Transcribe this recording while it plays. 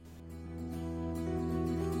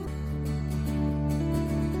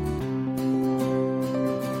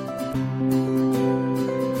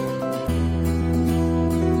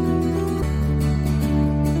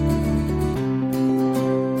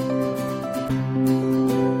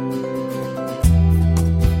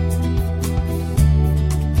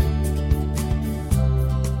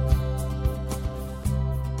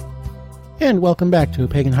And welcome back to A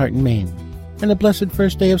Pagan Heart in Maine, and a blessed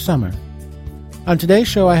first day of summer. On today's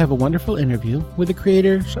show, I have a wonderful interview with the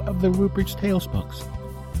creators of the Rupert's Tales books.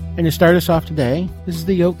 And to start us off today, this is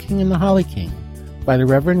The Oak King and the Holly King by the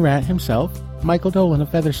Reverend Rat himself, Michael Dolan of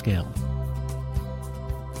Featherscale.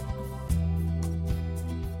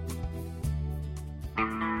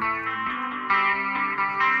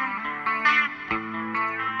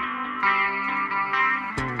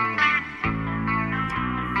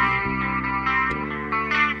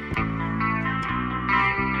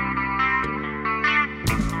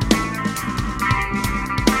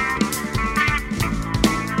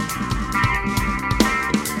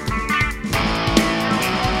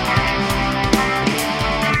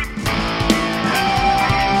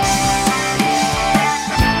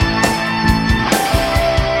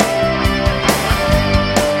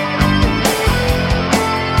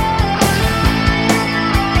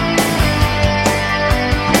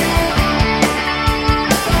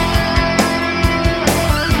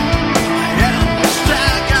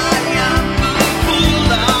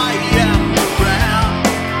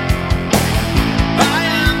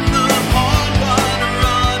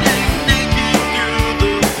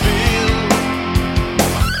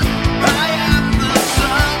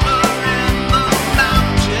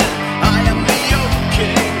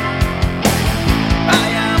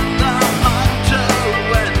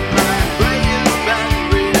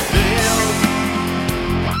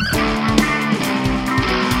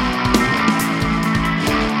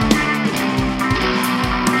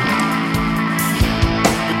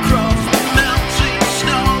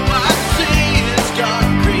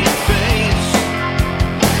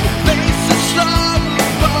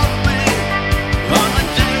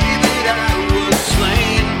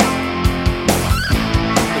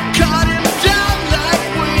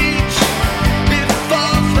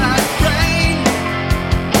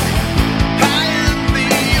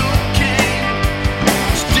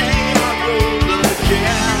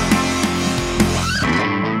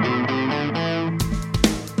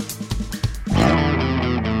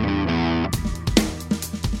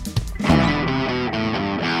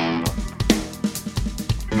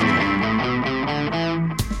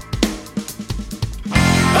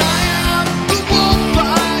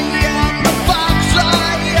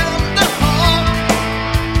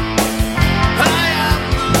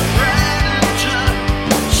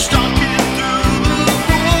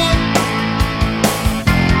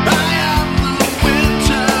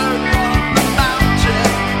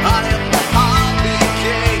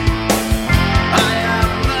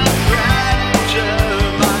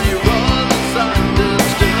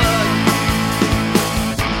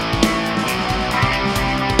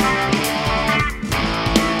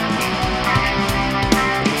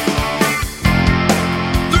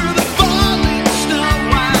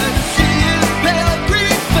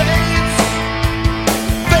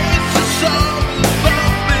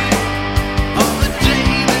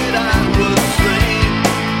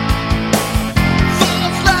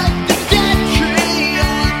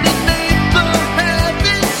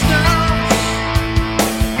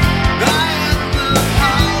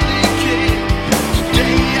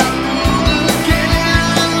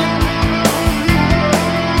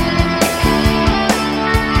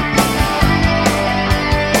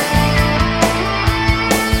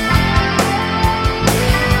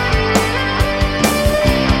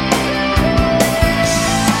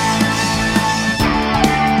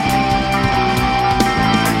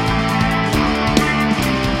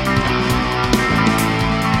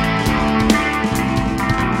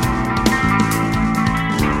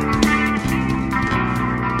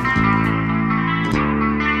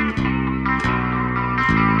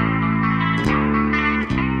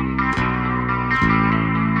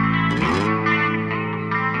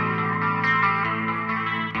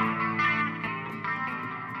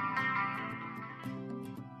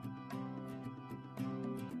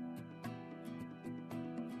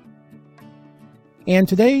 And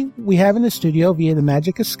today we have in the studio via the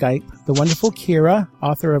magic of Skype the wonderful Kyrja,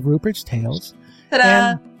 author of Rupert's Tales,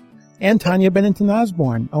 and Tonia Bennington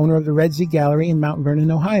Osborn, owner of the Red Z Gallery in Mount Vernon,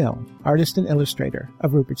 Ohio, artist and illustrator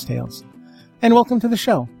of Rupert's Tales. And welcome to the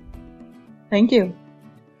show. Thank you.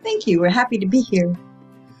 Thank you. We're happy to be here.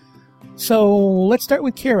 So let's start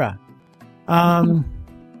with Kyrja. Well,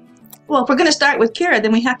 if we're going to start with Kyrja,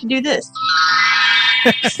 then we have to do this.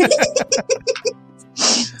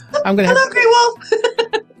 I'm gonna Hello, Grey Wolf.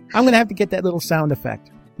 I'm going to have to get that little sound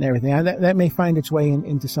effect and everything. That may find its way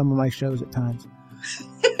into some of my shows at times.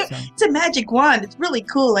 So. It's a magic wand. It's really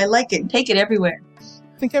cool. I like it and take it everywhere.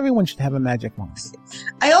 I think everyone should have a magic wand.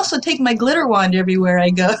 I also take my glitter wand everywhere I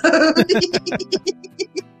go.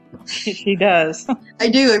 She does. I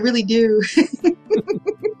do. I really do.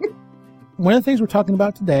 One of the things we're talking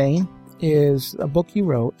about today is a book you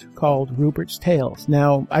wrote called Rupert's Tales.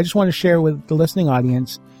 Now, I just want to share with the listening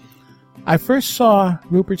audience, I first saw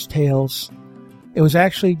Rupert's Tales. It was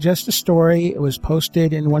actually just a story. It was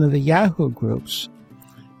posted in one of the Yahoo groups,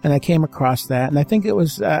 and I came across that. And I think it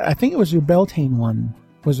was your Beltane one.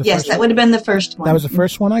 Yes, that would have been the first one. That was the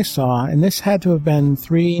first one I saw, and this had to have been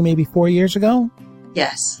 3, maybe 4 years ago.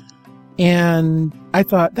 Yes. And I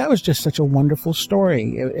thought that was just such a wonderful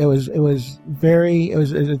story. It was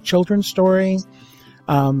a children's story,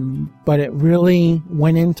 but it really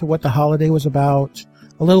went into what the holiday was about.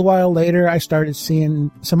 A little while later, I started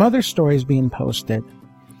seeing some other stories being posted.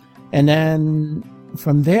 And then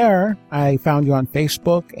from there, I found you on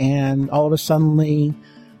Facebook, and all of a sudden,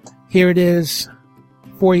 here it is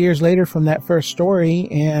 4 years later from that first story,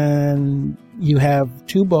 and you have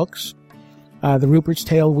 2 books. The Rupert's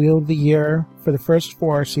Tale Wheel of the Year for the first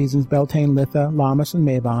 4 seasons, Beltane, Litha, Lammas, and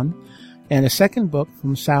Mabon, and a second book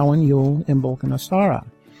from Samhain, Yule, Imbolc, and Ostara.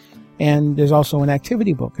 And there's also an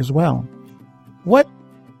activity book as well. What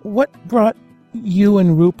brought you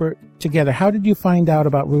and Rupert together? How did you find out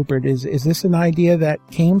about Rupert? Is this an idea that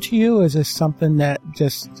came to you? Is this something that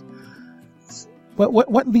just...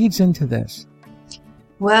 What leads into this?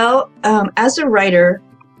 Well, as a writer,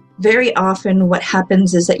 very often what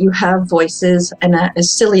happens is that you have voices, and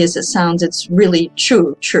as silly as it sounds, it's really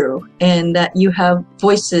true, and that you have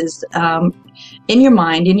voices in your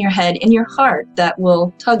mind, in your head, in your heart that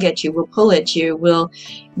will tug at you, will pull at you, will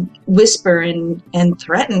whisper and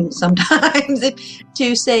threaten sometimes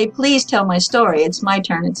to say, please tell my story. It's my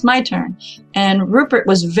turn. It's my turn. And Rupert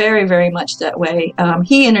was very, very much that way.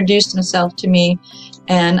 He introduced himself to me,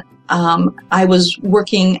 and I was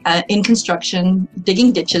working in construction,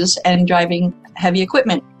 digging ditches and driving heavy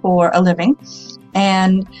equipment for a living.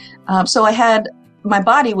 And so my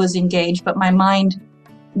body was engaged, but my mind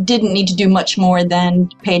didn't need to do much more than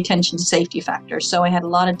pay attention to safety factors. So I had a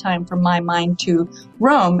lot of time for my mind to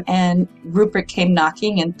roam, and Rupert came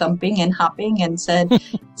knocking and thumping and hopping and said,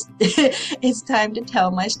 it's time to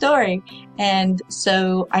tell my story. And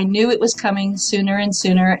so I knew it was coming sooner and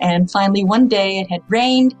sooner. And finally one day it had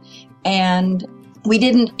rained, and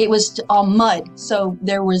it was all mud. So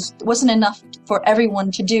there wasn't enough for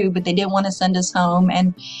everyone to do, but they didn't want to send us home.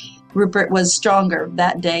 And Rupert was stronger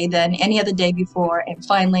that day than any other day before. And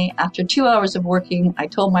finally, after 2 hours of working, I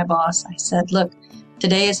told my boss, I said, look,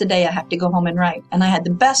 today is the day I have to go home and write. And I had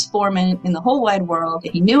the best foreman in the whole wide world.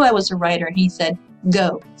 He knew I was a writer. And he said,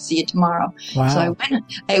 go, see you tomorrow. Wow. So I went.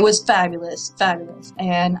 It was fabulous.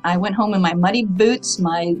 And I went home in my muddy boots,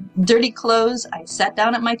 my dirty clothes. I sat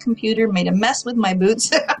down at my computer, made a mess with my boots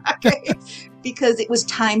because it was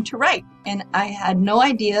time to write. And I had no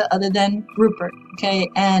idea other than Rupert. Okay.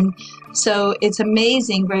 And so it's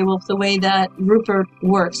amazing, Grey Wolf, the way that Rupert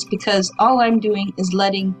works, because all I'm doing is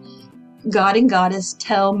letting God and Goddess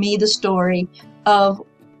tell me the story of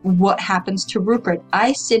what happens to Rupert.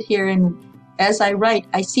 I sit here and as I write,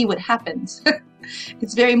 I see what happens.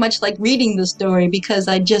 It's very much like reading the story, because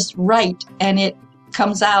I just write and it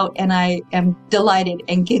comes out and I am delighted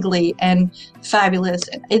and giggly and fabulous.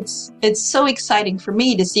 It's so exciting for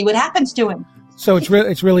me to see what happens to him. So it's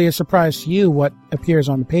really a surprise to you what appears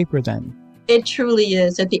on the paper then. It truly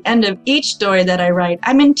is. At the end of each story that I write,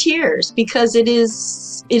 I'm in tears, because it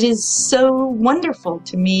is so wonderful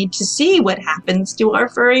to me to see what happens to our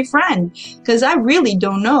furry friend, because I really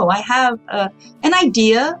don't know. I have an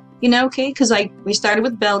idea, because we started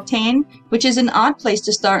with Beltane, which is an odd place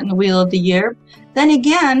to start in the Wheel of the Year. Then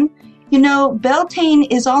again, Beltane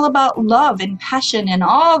is all about love and passion and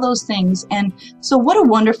all those things. And so what a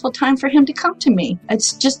wonderful time for him to come to me.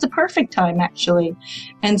 It's just the perfect time, actually.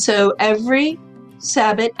 And so every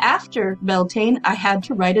Sabbath after Beltane, I had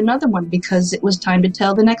to write another one, because it was time to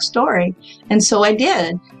tell the next story. And so I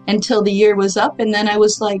did, until the year was up. And then I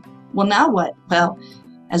was like, well, now what? Well,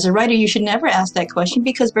 as a writer, you should never ask that question,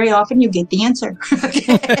 because very often you get the answer.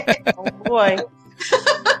 Oh, boy.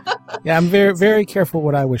 Yeah, I'm very, very careful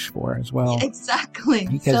what I wish for as well. Exactly.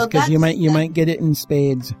 Because you might get it in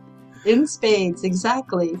spades. In spades,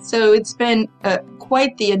 exactly. So it's been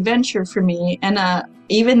quite the adventure for me. And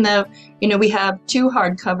even though, we have 2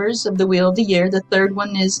 hardcovers of the Wheel of the Year, the third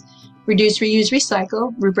one is Reduce, Reuse,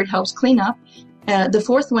 Recycle. Rupert helps clean up. The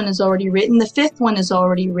 4th one is already written. The 5th one is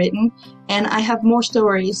already written. And I have more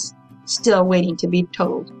stories still waiting to be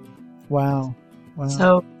told. Wow.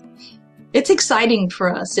 So it's exciting for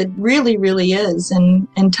us. It really, really is. And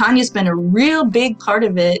Tonia's been a real big part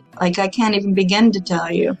of it. Like, I can't even begin to tell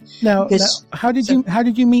you. Now, how did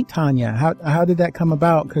you meet Tonia? How did that come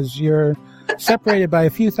about? Because you're separated by a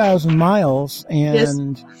few thousand miles,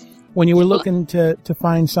 and yes. When you were looking to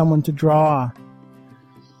find someone to draw.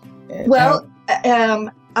 Well,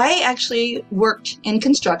 I actually worked in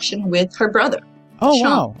construction with her brother. Oh, Sean.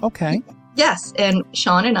 Wow. Okay. Yes, and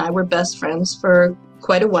Sean and I were best friends for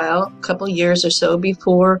quite a while, a couple years or so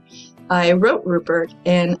before I wrote Rupert.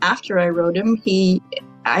 And after I wrote him,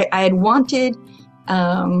 I had wanted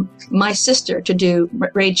my sister to do,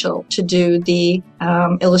 Rachel, to do the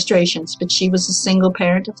illustrations, but she was a single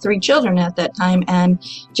parent of 3 children at that time, and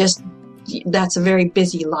just that's a very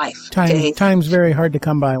busy life. Time's very hard to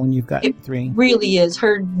come by when you've got 3. It really is.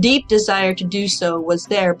 Her deep desire to do so was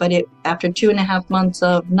there, but after 2.5 months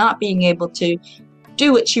of not being able to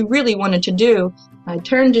do what she really wanted to do, I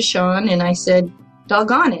turned to Sean and I said,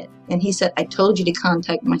 "Doggone it." And he said, "I told you to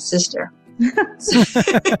contact my sister."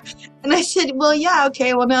 And I said, "Well, yeah,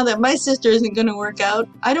 okay. Well, now that my sister isn't going to work out,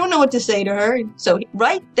 I don't know what to say to her." So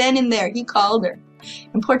right then and there, he called her.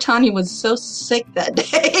 And poor Tonia was so sick that day.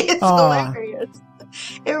 It's hilarious.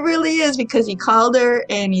 It really is, because he called her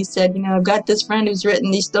and he said, "I've got this friend who's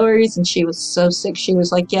written these stories," and she was so sick. She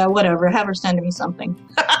was like, "Yeah, whatever. Have her send me something."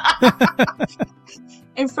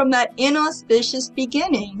 And from that inauspicious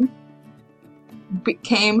beginning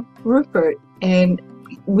became Rupert. And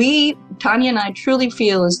Tonia and I truly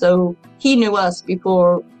feel as though he knew us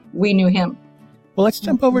before we knew him. Well, let's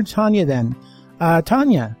jump over to Tonia then.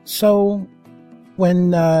 Tonia, so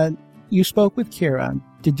when you spoke with Kyrja,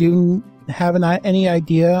 did you have any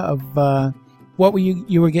idea of what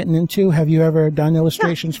you were getting into? Have you ever done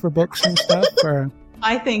illustrations for books and stuff? Or?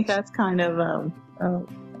 I think that's kind of a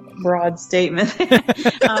broad statement.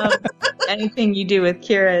 Anything you do with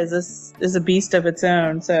Kyrja is a beast of its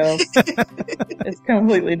own, so it's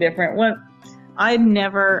completely different. I've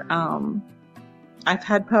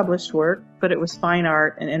had published work, but it was fine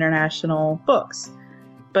art and international books.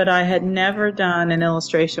 But I had never done an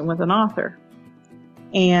illustration with an author.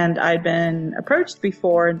 And I'd been approached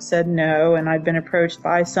before and said no, and I'd been approached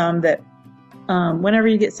by some that whenever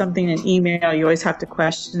you get something in email, you always have to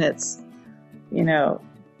question who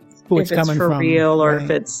if it's for real or right. if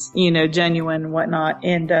it's, genuine and whatnot.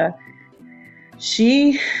 And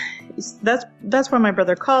that's why my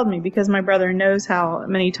brother called me, because my brother knows how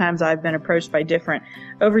many times I've been approached by different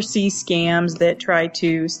overseas scams that try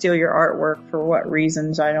to steal your artwork for what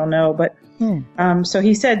reasons, I don't know. But so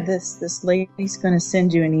he said, this lady's going to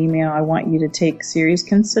send you an email. I want you to take serious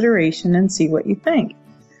consideration and see what you think.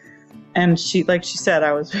 And like she said,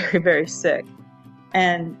 I was very, very sick.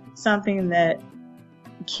 And something that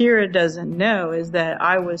Kyrja doesn't know is that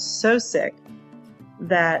I was so sick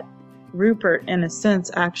that Rupert, in a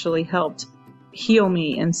sense, actually helped heal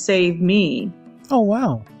me and save me. Oh,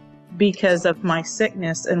 wow. Because of my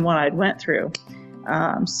sickness and what I'd went through.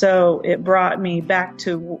 So it brought me back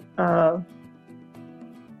to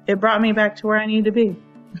where I need to be.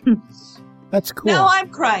 That's cool. Now I'm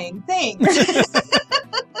crying. Thanks.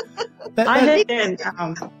 That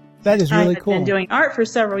is really cool. I had been doing art for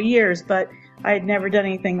several years, but I had never done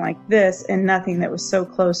anything like this, and nothing that was so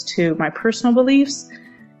close to my personal beliefs.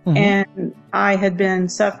 Mm-hmm. And I had been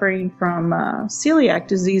suffering from celiac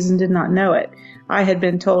disease and did not know it. I had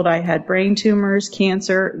been told I had brain tumors,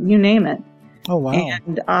 cancer, you name it. Oh, wow.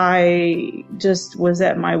 And I just was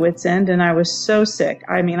at my wit's end, and I was so sick.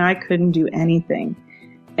 I mean, I couldn't do anything.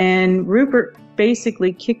 And Rupert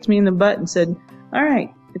basically kicked me in the butt and said, "All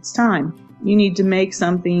right, it's time. You need to make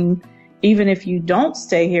something. Even if you don't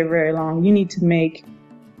stay here very long, you need to make,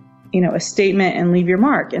 a statement and leave your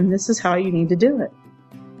mark. And this is how you need to do it."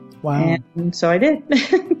 Wow. And so I did.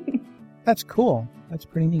 That's cool. That's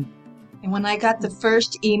pretty neat. And when I got the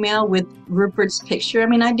first email with Rupert's picture,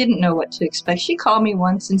 I didn't know what to expect. She called me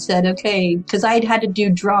once and said, okay, because I had to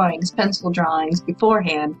do pencil drawings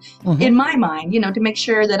beforehand, in my mind, to make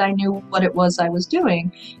sure that I knew what it was I was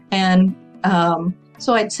doing. And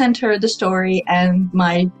so I'd sent her the story and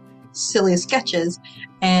my silly sketches,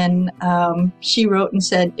 and she wrote and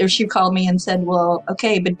said, or she called me and said, "Well,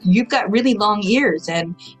 okay, but you've got really long ears,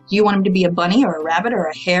 and do you want them to be a bunny or a rabbit or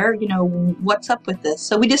a hare? What's up with this?"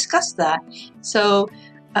 So we discussed that. So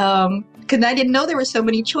because I didn't know there were so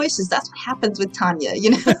many choices. That's what happens with Tonia,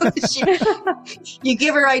 you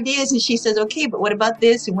give her ideas and she says, "Okay, but what about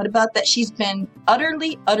this and what about that?" She's been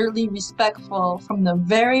utterly, utterly respectful from the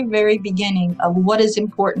very, very beginning of what is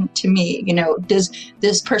important to me. Does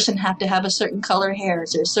this person have to have a certain color hair?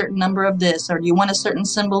 Is there a certain number of this? Or do you want a certain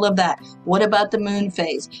symbol of that? What about the moon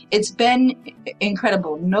phase? It's been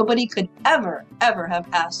incredible. Nobody could ever, ever have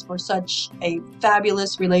asked for such a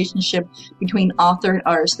fabulous relationship between author and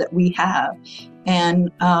artist that we have.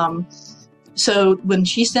 And so when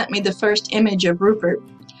she sent me the first image of Rupert,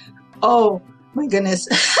 Oh, my goodness.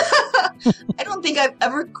 I don't think I've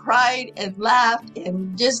ever cried and laughed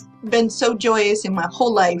and just been so joyous in my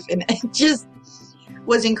whole life. And it just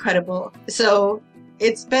was incredible. So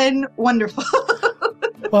it's been wonderful.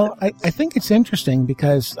 Well, I think it's interesting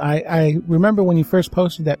because I remember when you first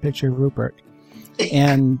posted that picture of Rupert,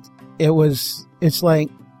 and it's like,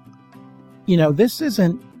 this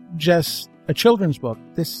isn't just a children's book.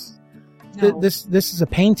 This is a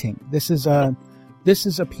painting. This is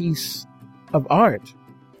a piece of art,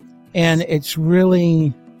 and it's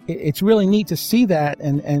really neat to see that.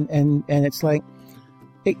 And it's like,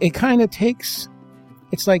 it kind of takes,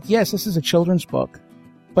 it's like, yes, this is a children's book,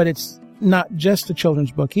 but it's not just a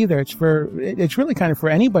children's book either. It's really kind of for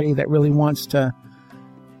anybody that really wants to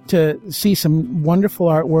see some wonderful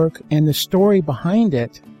artwork and the story behind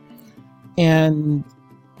it. And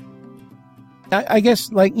I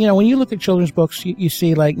guess, like, when you look at children's books, you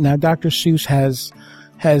see, like, now Dr. Seuss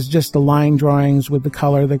has just the line drawings with the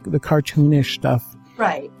color, the cartoonish stuff.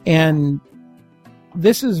 Right. And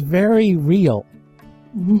this is very real.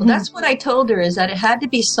 Well, that's what I told her, is that it had to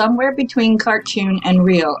be somewhere between cartoon and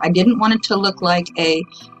real. I didn't want it to look like a,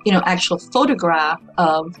 actual photograph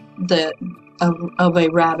of a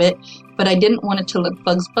rabbit, but I didn't want it to look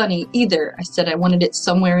Bugs Bunny either. I said I wanted it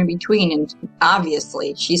somewhere in between, and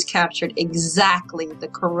obviously she's captured exactly the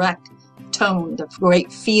correct tone, the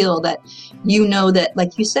great feel that, that,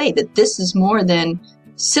 like you say, that this is more than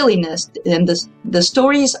silliness, and the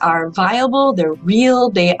stories are viable, they're real,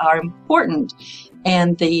 they are important.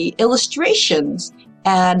 And the illustrations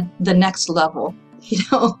add the next level,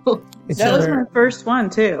 That was my first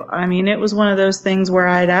one, too. I mean, it was one of those things where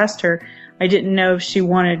I'd asked her, I didn't know if she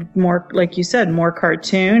wanted more, like you said, more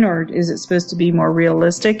cartoon, or is it supposed to be more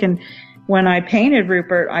realistic? And when I painted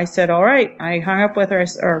Rupert, I said, all right. I hung up with her,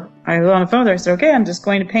 or I was on the phone with her. I said, okay, I'm just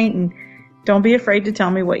going to paint, and don't be afraid to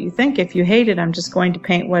tell me what you think. If you hate it, I'm just going to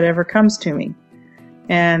paint whatever comes to me.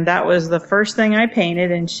 And that was the first thing I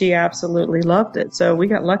painted, and she absolutely loved it. So we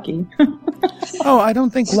got lucky. Oh, I don't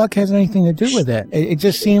think luck has anything to do with it. It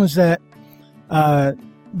just seems that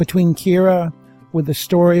between Kyrja, with the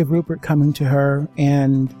story of Rupert coming to her,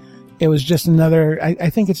 and it was just another, I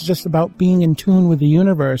think it's just about being in tune with the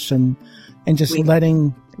universe and just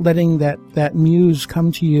letting that muse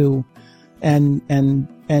come to you and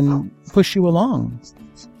push you along.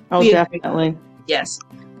 Oh, definitely. Yes.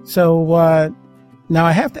 So, now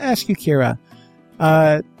I have to ask you, Kyrja,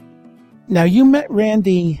 now you met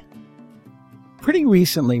Randy pretty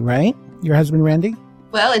recently, right? Your husband, Randy?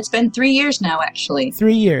 Well, it's been 3 years now, actually.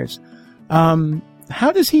 3 years.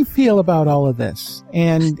 How does he feel about all of this?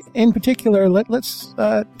 And in particular, let's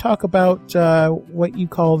talk about what you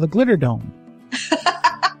call the Glitter Dome.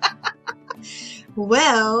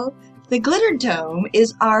 Well, the Glitter Dome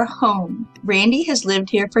is our home. Randy has lived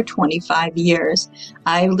here for 25 years.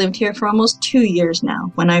 I've lived here for almost 2 years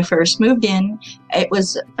now. When I first moved in, it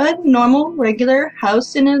was a normal, regular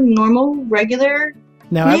house in a normal, regular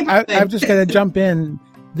neighborhood. Now, I've just got to jump in.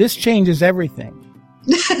 This changes everything.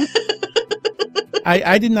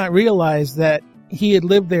 I did not realize that he had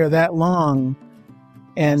lived there that long,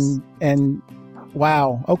 and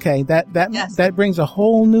wow, okay, that brings a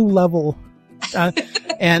whole new level.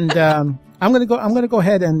 And I'm gonna go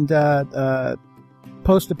ahead and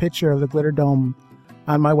post a picture of the Glitter Dome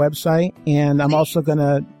on my website, and I'm also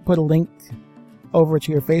gonna put a link over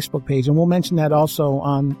to your Facebook page, and we'll mention that also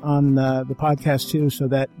on the podcast too, so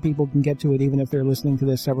that people can get to it even if they're listening to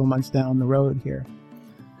this several months down the road here.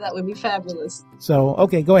 That would be fabulous. So,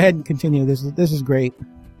 okay, go ahead and continue. This is great.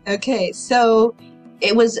 Okay, so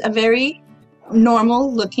it was a very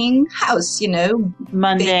normal looking house,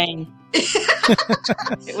 Mundane.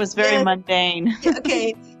 It was very mundane.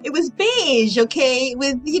 Okay, it was beige, okay,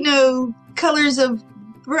 with, colors of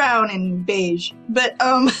brown and beige. But,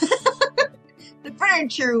 the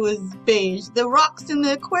furniture was beige. The rocks in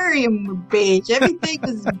the aquarium were beige. Everything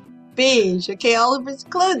was beige, okay? All of his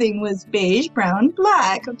clothing was beige, brown,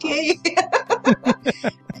 black, okay?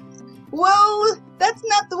 Well, that's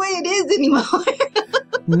not the way it is anymore.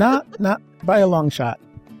 Not by a long shot.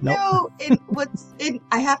 Nope. No,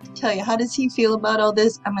 I have to tell you, how does he feel about all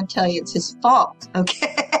this? I'm going to tell you, it's his fault,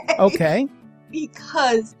 okay? Okay.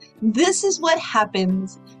 Because this is what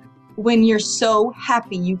happens when you're so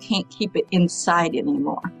happy you can't keep it inside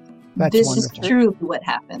anymore. This wonderful. Is truly what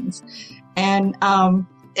happens. And,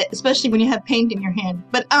 especially when you have paint in your hand.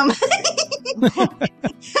 But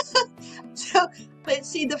but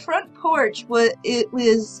see, the front porch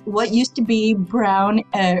was what used to be brown,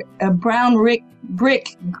 a brown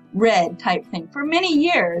brick red type thing for many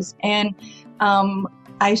years, and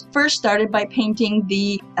I first started by painting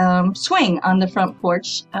the swing on the front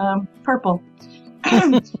porch purple.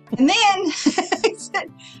 And then I said,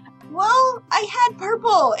 well, I had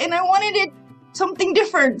purple and I wanted it something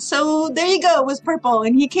different. So there you go, it was purple.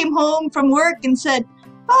 And he came home from work and said,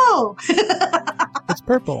 oh. It's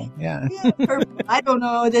purple, yeah. Yeah, purple. I don't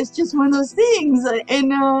know, that's just one of those things.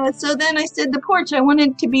 And so then I said, the porch, I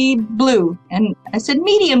wanted it to be blue. And I said,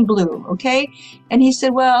 medium blue, okay? And he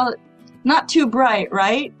said, well, not too bright,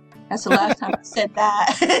 right? That's the last time I said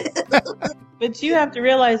that. But you have to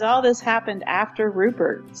realize all this happened after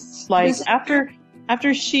Rupert. Like, after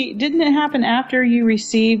didn't it happen after you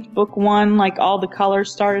received book 1, like all the colors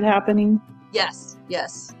started happening? Yes.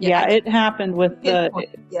 Yeah, it happened with the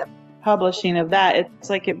publishing of that. It's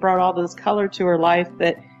like it brought all this color to her life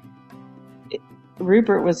that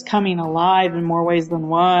Rupert was coming alive in more ways than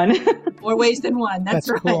one. More ways than one, that's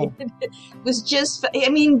right. Cool. It was just, I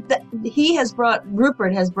mean,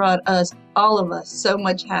 Rupert has brought us, all of us, so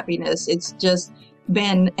much happiness. It's just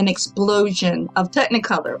been an explosion of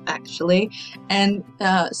Technicolor, actually. And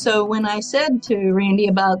so when I said to Randy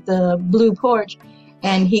about the blue porch,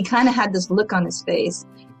 and he kind of had this look on his face,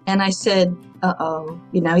 and I said, uh-oh,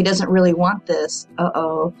 he doesn't really want this,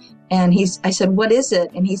 uh-oh. And I said, what is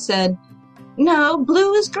it? And he said, no,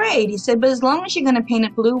 blue is great. He said, but as long as you're going to paint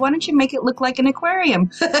it blue, why don't you make it look like an aquarium?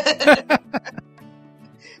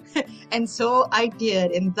 And so I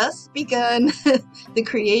did, and thus begun the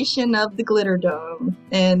creation of the Glitter Dome.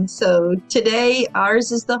 And so today,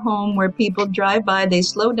 ours is the home where people drive by, they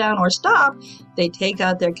slow down or stop, they take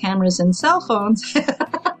out their cameras and cell phones,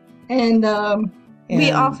 and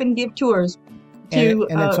we often give tours. And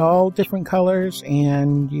it's all different colors,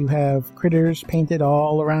 and you have critters painted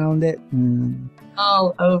all around it. And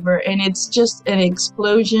all over, and it's just an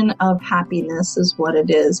explosion of happiness is what it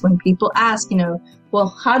is. When people ask, well,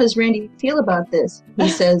 how does Randy feel about this? He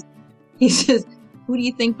says, who do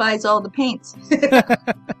you think buys all the paints?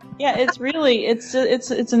 Yeah, it's really, it's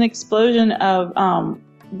an explosion of,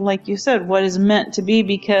 like you said, what is meant to be,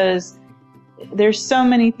 because there's so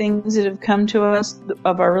many things that have come to us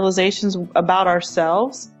of our realizations about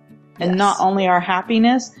ourselves, and not only our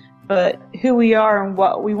happiness, but who we are and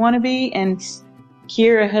what we want to be. And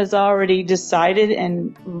Kyrja has already decided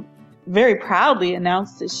and very proudly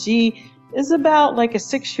announced that she is about like a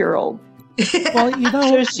 6-year-old.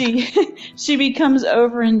 Well, so she becomes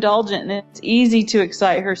overindulgent, and it's easy to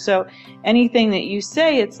excite her. So anything that you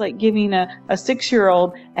say, it's like giving a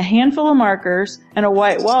 6-year-old a handful of markers and a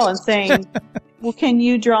white wall and saying, well, can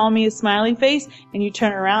you draw me a smiley face? And you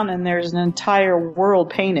turn around and there's an entire world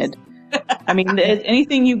painted. I mean,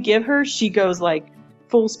 anything you give her, she goes like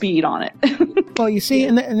full speed on it. Well, you see,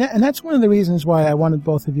 and that's one of the reasons why I wanted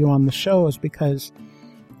both of you on the show, is because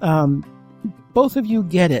both of you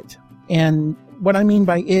get it. And what I mean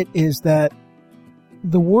by it is that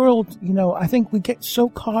the world, I think we get so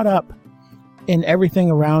caught up in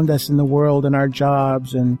everything around us in the world and our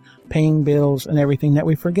jobs and paying bills and everything that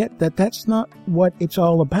we forget that that's not what it's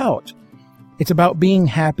all about. It's about being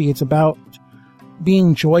happy. It's about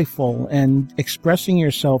being joyful and expressing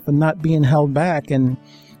yourself and not being held back. And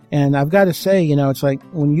I've got to say, it's like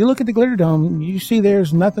when you look at the Glitter Dome, you see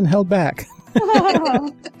there's nothing held back.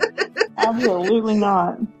 Absolutely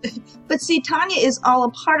not. But see, Tonia is all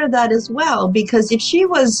a part of that as well, because if she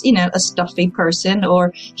was, a stuffy person,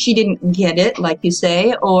 or she didn't get it, like you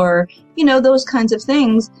say, or, those kinds of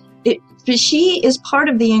things, she is part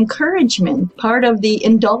of the encouragement, part of the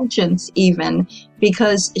indulgence even,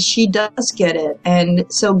 because she does get it. And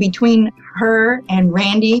so between her and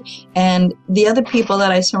Randy and the other people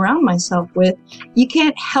that I surround myself with, you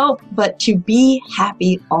can't help but to be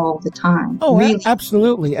happy all the time. Oh, really.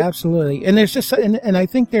 Absolutely. And there's just, and I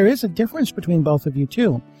think there is a difference between both of you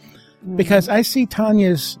too, because I see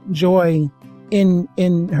Tonia's joy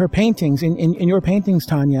in her paintings, in your paintings,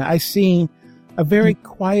 Tonia. I see a very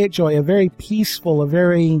quiet joy, a very peaceful, a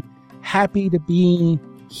very happy to be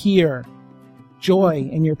here joy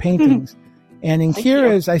in your paintings. And in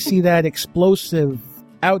Kyrja's, I see that explosive,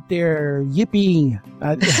 out there, yippee.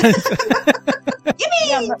 Yippee!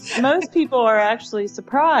 Yeah, most people are actually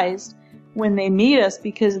surprised when they meet us,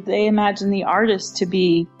 because they imagine the artist to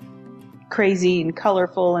be crazy and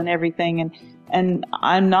colorful and everything, and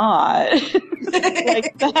I'm not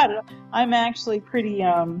like that. I'm actually pretty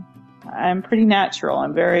I'm pretty natural.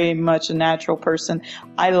 I'm very much a natural person.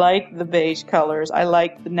 I like the beige colors. I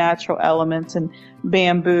like the natural elements and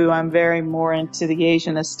bamboo. I'm very more into the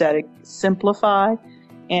Asian aesthetic, simplify.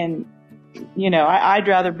 And, I'd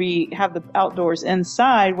rather have the outdoors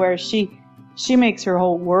inside, where she makes her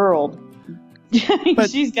whole world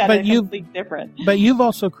She's got a complete different. But you've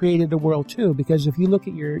also created a world too, because if you look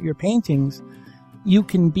at your paintings, you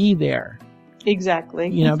can be there. Exactly.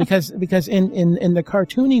 Because in the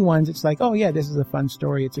cartoony ones, it's like, oh yeah, this is a fun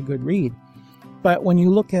story, it's a good read. But when you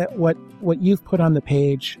look at what you've put on the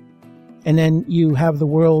page, and then you have the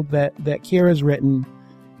world that Kyrja's written,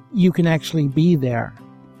 you can actually be there.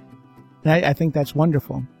 And I think that's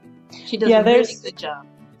wonderful. She does a really good job.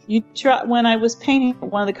 When I was painting,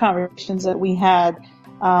 one of the conversations that we had,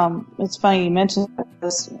 it's funny you mentioned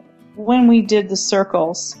this, when we did the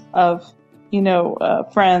circles of,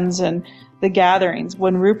 friends and the gatherings,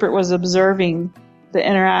 when Rupert was observing the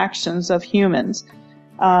interactions of humans,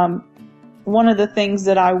 one of the things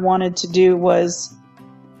that I wanted to do was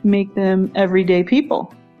make them everyday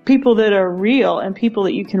people that are real and people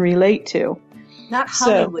that you can relate to. Not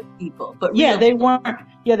Hollywood people, but real. Yeah, they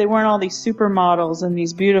weren't all these supermodels and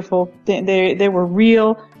these beautiful. They were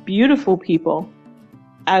real, beautiful people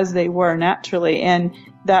as they were naturally, and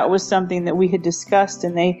that was something that we had discussed.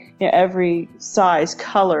 And every size,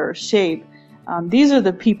 color, shape. These are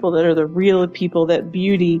the people that are the real people. That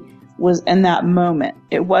beauty was in that moment.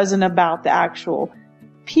 It wasn't about the actual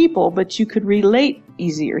people, but you could relate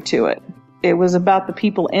easier to it. It was about the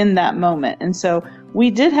people in that moment, and so. We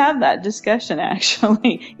did have that discussion,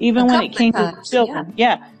 actually, even when it came to the children.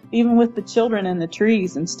 Yeah, even with the children and the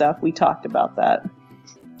trees and stuff, we talked about that.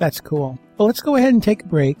 That's cool. Well, let's go ahead and take a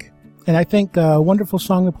break. And I think a wonderful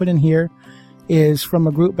song to put in here is from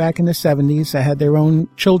a group back in the 70s that had their own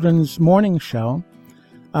children's morning show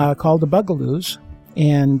called The Bugaloos.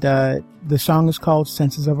 And the song is called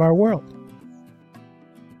Senses of Our World.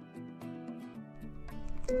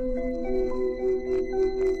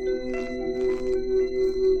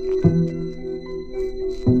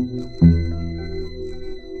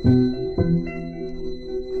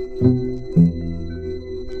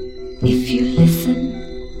 If you listen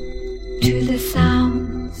to the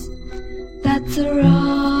sounds that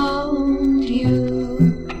surround you,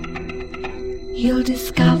 you'll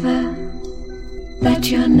discover that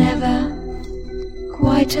you're never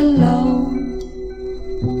quite alone.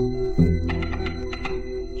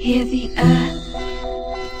 Hear the earth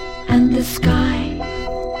and the sky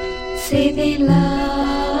say they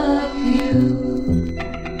love you,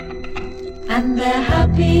 and they're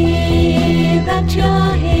happy that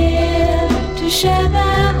you're here to share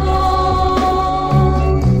their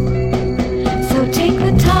home. So take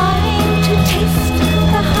the time to taste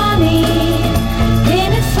the honey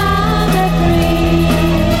in a summer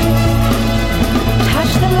breeze.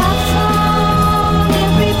 Touch the love song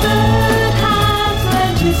every bird has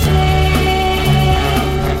learned to sing.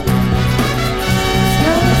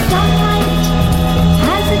 Smell the sunlight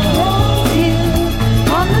as it warms you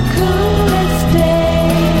on the coolest day,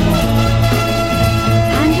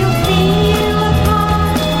 and you'll feel a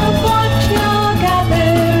part of what you're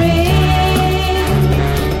gathering,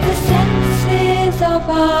 the senses of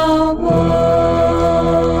our world.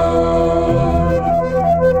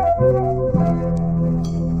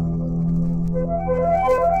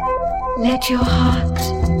 Let your heart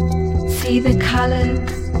see the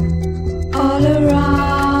colors all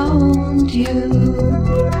around you,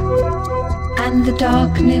 and the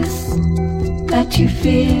darkness that you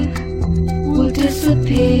fear will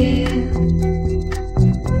disappear.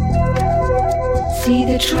 See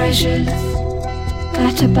the treasures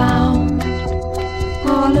that abound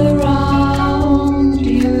all around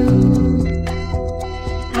you,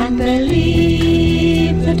 and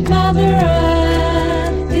believe that Mother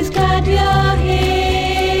Earth is glad you're here.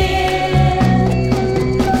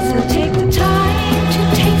 So take the time to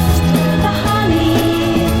taste the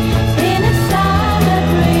honey in a summer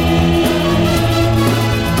breeze.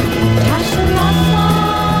 Touch the love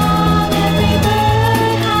song every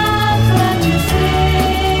bird has learned to sing.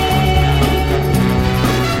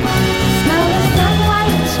 Smell the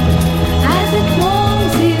sunlight as it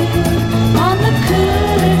warms you on the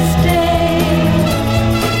coolest day,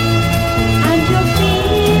 and you'll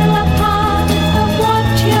feel a part of what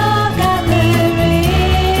you're gathering,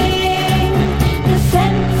 the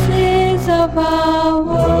senses of our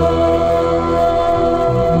world.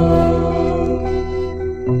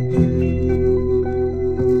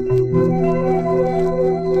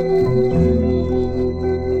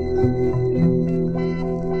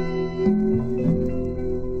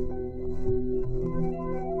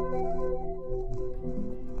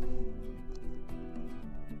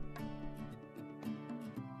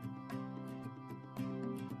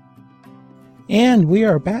 And we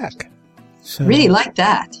are back. So Really like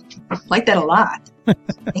that. Like that a lot.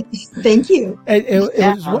 Thank you.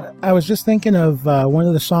 I was just thinking of one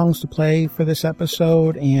of the songs to play for this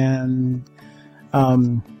episode, and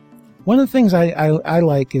One of the things I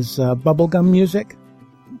like is bubblegum music,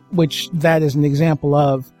 which that is an example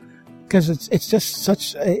of, because it's just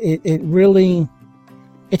such it really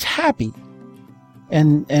it's happy,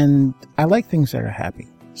 and I like things that are happy.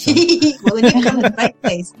 So. Well, then you come to the right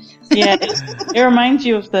place. Yeah, it reminds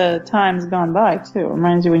you of the times gone by too. It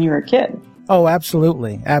reminds you when you were a kid. Oh,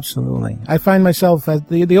 absolutely, absolutely. I find myself as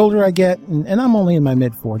the older I get, and I'm only in my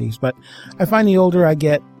mid-40s, but I find the older I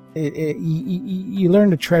get, you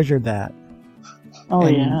learn to treasure that. Oh,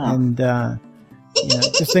 yeah. And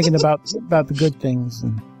just thinking about the good things.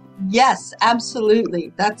 And yes,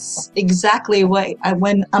 absolutely. That's exactly what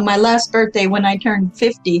when on my last birthday, when I turned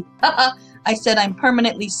 50, I said I'm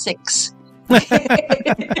permanently 6.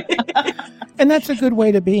 And that's a good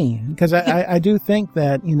way to be, because I do think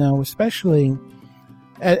that, especially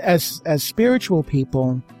as spiritual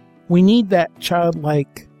people, we need that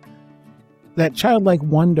childlike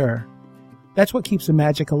wonder. That's what keeps the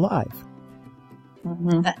magic alive.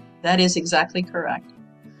 Mm-hmm. That is exactly correct.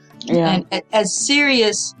 Yeah. And as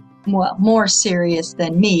serious, well, more serious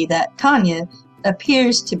than me, that Tonia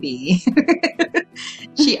appears to be.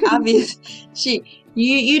 You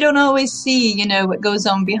don't always see, what goes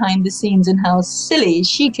on behind the scenes and how silly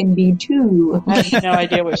she can be too. I have no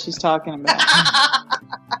idea what she's talking about.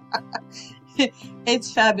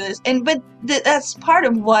 It's fabulous. But that's part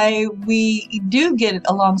of why we do get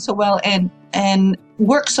along so well and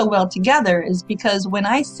work so well together, is because when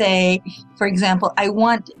I say, for example, I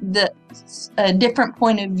want a different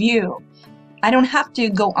point of view, I don't have to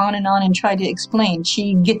go on and try to explain.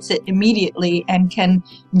 She gets it immediately and can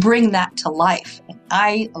bring that to life. And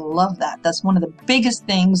I love that. That's one of the biggest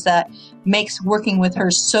things that makes working with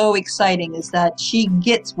her so exciting, is that she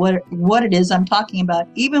gets what it is I'm talking about,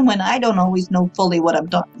 even when I don't always know fully what I'm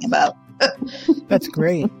talking about. That's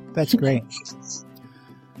great. That's great.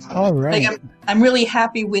 All right. Like I'm really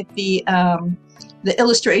happy with the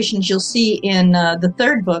illustrations you'll see in the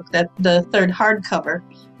third book, that the third hardcover,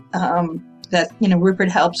 that Rupert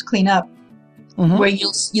helps clean up, mm-hmm. where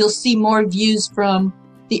you'll see more views from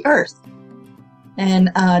the earth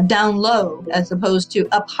and down low as opposed to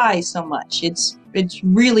up high so much. It's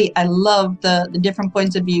really, I love the different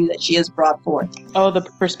points of view that she has brought forth. Oh, the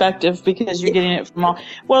perspective, because you're getting it from all.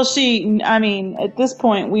 Well, at this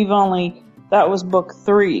point that was book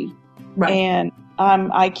 3, right? And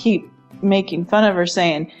I keep making fun of her,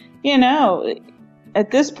 saying, at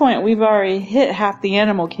this point, we've already hit half the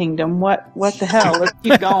animal kingdom. What the hell? Let's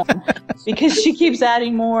keep going. Because she keeps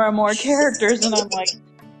adding more and more characters, and I'm like,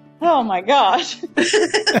 oh my gosh.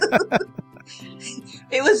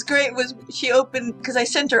 It was great. She opened, because I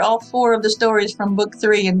sent her all 4 of the stories from book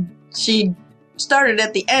 3, and she started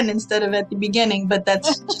at the end instead of at the beginning, but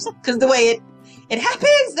that's just because the way it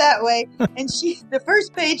happens that way. And the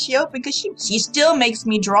first page she opened, because she still makes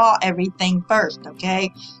me draw everything first,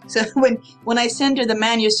 okay? So when I sent her the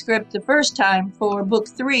manuscript the first time for book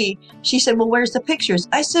 3, she said, well, where's the pictures?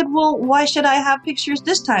 I said, well, why should I have pictures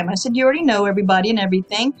this time? I said, you already know everybody and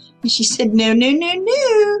everything. And she said, no.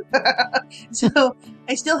 So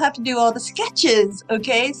I still have to do all the sketches,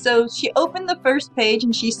 okay? So she opened the first page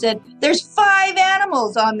and she said, there's 5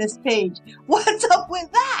 animals on this page. What's up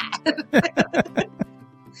with that?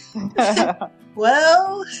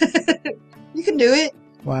 Well, you can do it.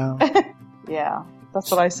 Wow. Yeah,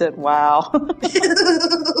 that's what I said. Wow.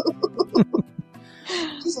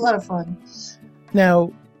 Just a lot of fun.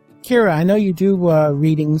 Now, Kyrja, I know you do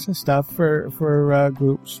readings and stuff for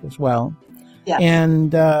groups as well. Yeah.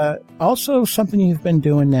 And also something you've been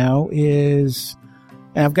doing now is,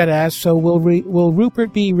 and I've got to ask, so will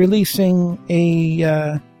Rupert be releasing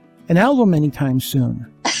an album anytime soon?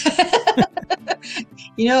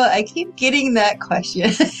 I keep getting that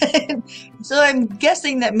question. So I'm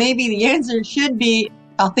guessing that maybe the answer should be,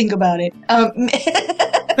 I'll think about it.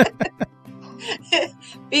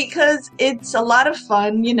 Because it's a lot of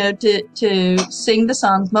fun, to sing the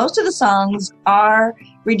songs. Most of the songs are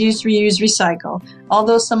reduce, reuse, recycle,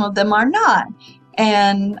 although some of them are not.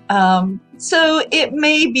 And so it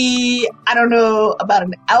may be, I don't know about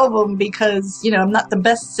an album, because, I'm not the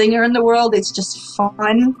best singer in the world. It's just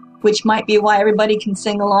fun, which might be why everybody can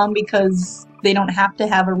sing along, because they don't have to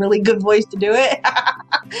have a really good voice to do it.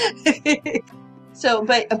 So,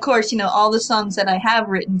 but of course, all the songs that I have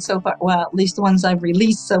written so far, well, at least the ones I've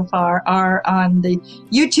released so far, are on the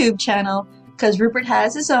YouTube channel, because Rupert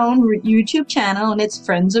has his own YouTube channel, and it's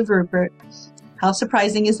Friends of Rupert. How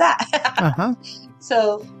surprising is that? Uh-huh.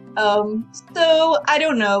 So I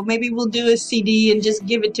don't know. Maybe we'll do a CD and just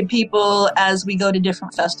give it to people as we go to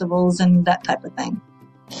different festivals and that type of thing.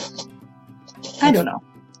 I don't know.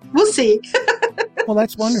 We'll see. Well,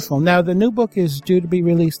 that's wonderful. Now, the new book is due to be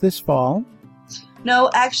released this fall. No,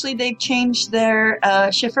 actually, they've changed their,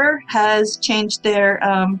 Schiffer has changed their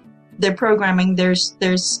programming, their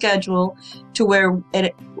schedule to where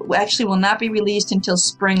it actually will not be released until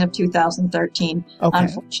spring of 2013,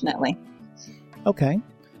 unfortunately. Okay.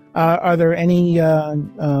 Are there any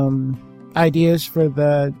ideas for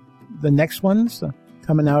the next ones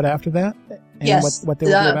coming out after that? And yes. What they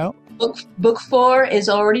will be about? Book 4 is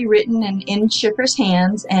already written and in Schiffer's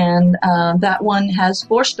hands, and that one has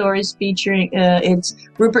 4 stories featuring, it's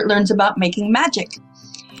Rupert learns about making magic.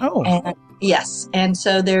 Oh. And, yes. And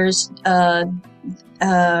so there's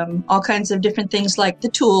all kinds of different things like the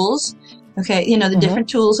tools, the different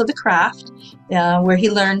tools of the craft, where he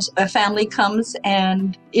learns a family comes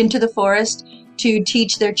and into the forest to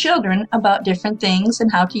teach their children about different things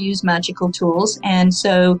and how to use magical tools. And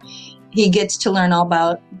so he gets to learn all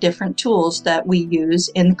about different tools that we use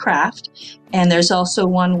in the craft. And there's also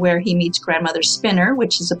one where he meets Grandmother Spinner,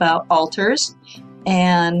 which is about altars.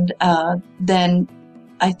 And then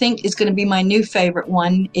I think is going to be my new favorite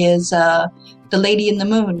one is The Lady in the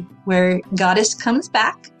Moon, where Goddess comes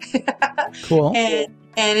back. Cool.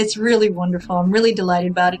 And it's really wonderful. I'm really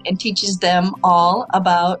delighted about it, and teaches them all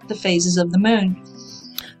about the phases of the moon.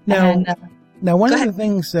 Now, one of the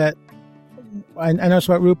things that I noticed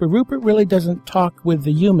about Rupert really doesn't talk with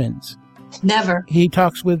the humans. Never. He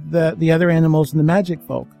talks with the other animals and the magic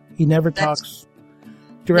folk. He never talks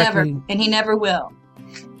directly. Never, and he never will.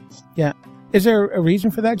 Yeah. Is there a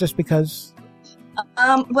reason for that? Just because?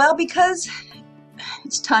 Well, because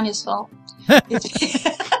it's Tonia's fault.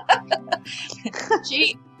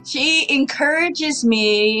 She encourages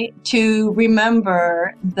me to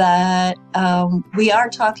remember that we are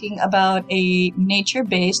talking about a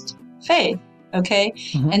nature-based faith, okay?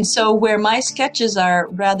 Mm-hmm. And so where my sketches are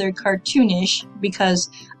rather cartoonish, because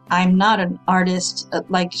I'm not an artist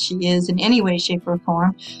like she is in any way, shape, or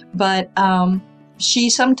form, but she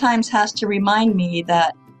sometimes has to remind me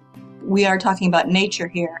that we are talking about nature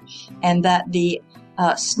here, and that the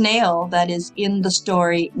snail that is in the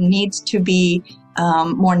story needs to be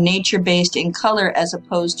more nature-based in color as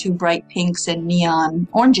opposed to bright pinks and neon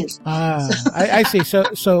oranges. I see.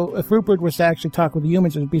 So if Rupert was to actually talk with the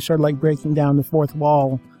humans, it would be sort of like breaking down the fourth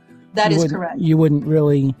wall. That is correct. You wouldn't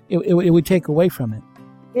really, it would take away from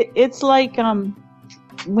it. It's like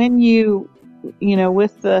when you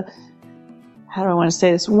with the, how do I want to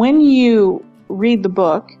say this? When you read the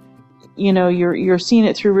book, you're seeing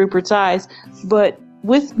it through Rupert's eyes, but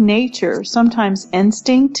with nature, sometimes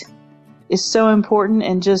instinct is so important,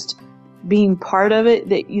 and just being part of it,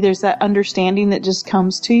 that there's that understanding that just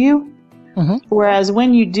comes to you. Mm-hmm. Whereas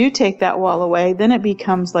when you do take that wall away, then it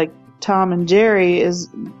becomes like Tom and Jerry is,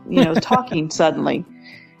 talking suddenly.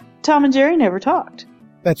 Tom and Jerry never talked.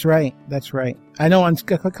 That's right. I know on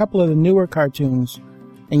a couple of the newer cartoons,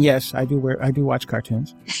 and yes, I do watch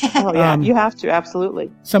cartoons. Oh yeah, you have to, absolutely.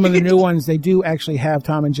 Some of the new ones, they do actually have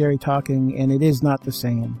Tom and Jerry talking, and it is not the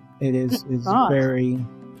same. It is very.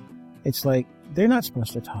 It's like they're not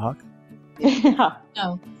supposed to talk. Yeah.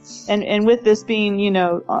 No. And with this being,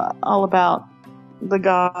 all about the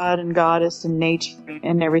god and goddess and nature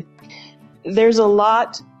and everything, there's a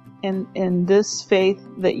lot in this faith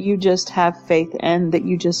that you just have faith in, that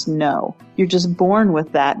you just know. You're just born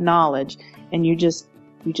with that knowledge, and you just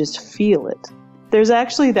feel it. There's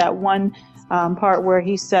actually that one part where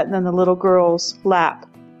he's sitting in the little girl's lap,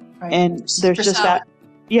 right. And there's just that.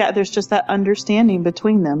 Yeah, there's just that understanding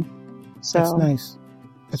between them. So that's nice.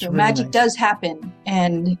 That's so really magic nice. Does happen,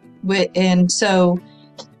 and so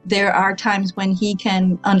there are times when he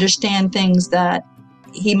can understand things that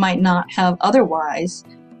he might not have otherwise,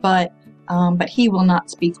 but he will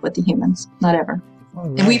not speak with the humans, not ever.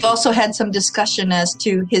 Right. And we've also had some discussion as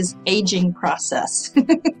to his aging process,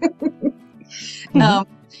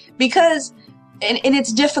 because. And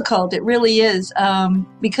it's difficult. It really is,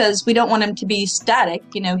 because we don't want him to be static.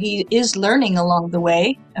 He is learning along the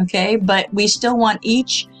way, okay? But we still want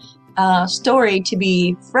each story to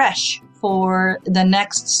be fresh for the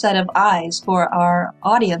next set of eyes, for our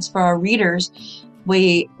audience, for our readers.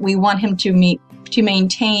 We want him to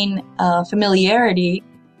maintain familiarity.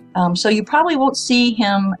 So you probably won't see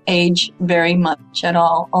him age very much at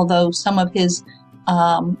all, although some of his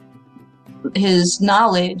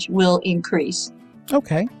knowledge will increase.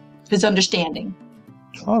 Okay. His understanding.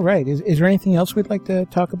 All right. Is there anything else we'd like to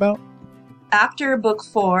talk about? After book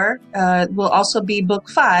 4 will also be book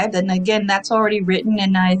 5, and again, that's already written,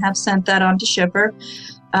 and I have sent that on to Schiffer,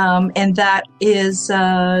 and that is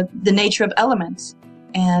the nature of elements.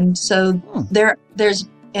 And so there's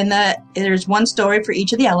and that there's one story for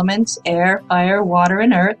each of the elements, air, fire, water,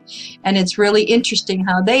 and earth. And it's really interesting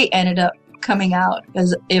how they ended up coming out.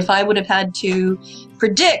 Because if I would have had to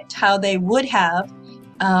predict how they would have,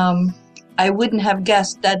 I wouldn't have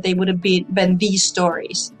guessed that they would have been these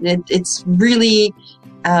stories. It's really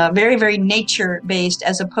very, very nature-based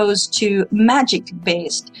as opposed to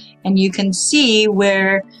magic-based. And you can see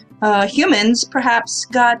where humans perhaps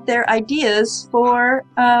got their ideas for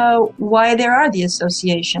why there are the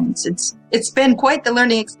associations. It's been quite the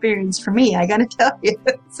learning experience for me, I gotta tell you.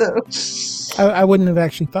 So I wouldn't have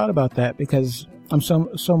actually thought about that because I'm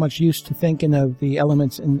so much used to thinking of the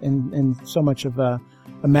elements in so much of a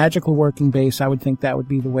magical working base. I would think that would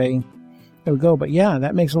be the way it would go. But yeah,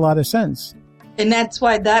 that makes a lot of sense. And that's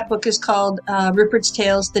why that book is called Rupert's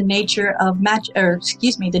Tales: The Nature of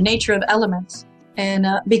The Nature of Elements. And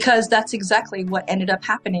because that's exactly what ended up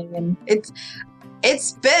happening. And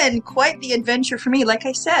it's been quite the adventure for me. Like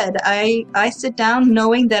I said, I sit down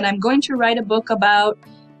knowing that I'm going to write a book about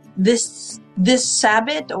this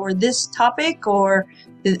Sabbath or this topic or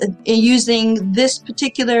using this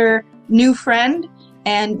particular new friend.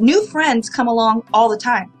 And new friends come along all the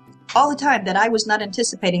time that I was not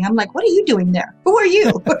anticipating. I'm like, what are you doing there? Who are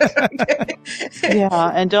you?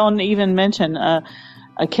 Yeah, and don't even mention a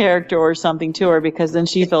character or something to her, because then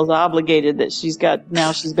she feels obligated that she's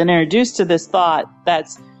been introduced to this thought.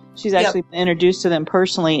 She's actually been introduced to them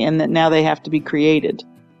personally, and that now they have to be created.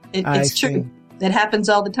 It's true. That happens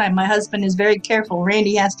all the time. My husband is very careful.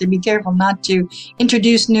 Randy has to be careful not to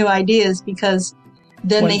introduce new ideas because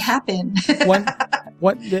then they happen.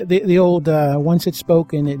 The old once it's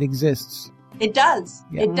spoken, it exists. It does.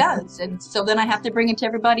 Yeah. It does. And so then I have to bring it to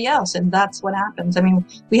everybody else. And that's what happens. I mean,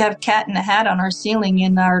 we have Cat in a Hat on our ceiling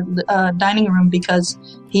in our dining room because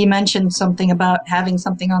he mentioned something about having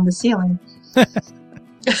something on the ceiling.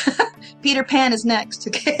 Peter Pan is next.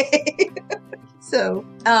 Okay. So,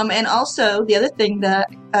 and also the other thing that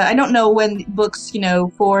I don't know when books,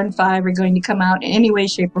 4 and 5 are going to come out in any way,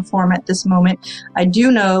 shape, or form at this moment. I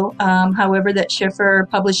do know, however, that Schiffer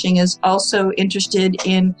Publishing is also interested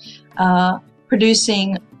in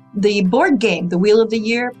producing the board game, the Wheel of the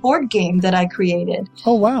Year board game that I created.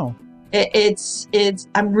 Oh, wow.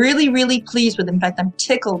 I'm really, really pleased with it. In fact, I'm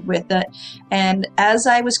tickled with it. And as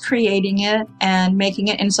I was creating it and making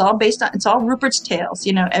it, and it's all Rupert's Tales.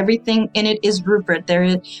 Everything in it is Rupert.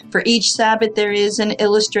 For each Sabbath, there is an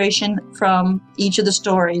illustration from each of the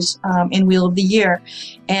stories, in Wheel of the Year.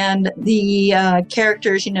 And the,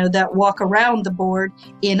 characters, that walk around the board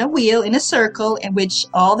in a wheel, in a circle, in which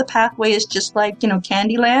all the pathway is just like,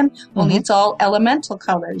 Candyland, only it's all elemental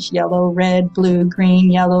colors, yellow, red, blue,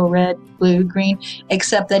 green, yellow, red, blue, green,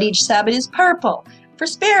 except that each Sabbath is purple for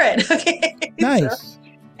spirit. Okay. Nice.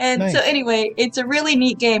 So anyway, it's a really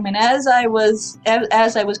neat game. And as I was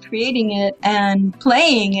creating it and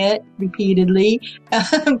playing it repeatedly,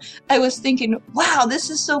 I was thinking, wow, this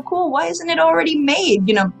is so cool. Why isn't it already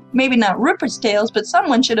made? Maybe not Rupert's Tales, but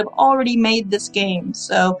someone should have already made this game.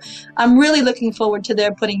 So I'm really looking forward to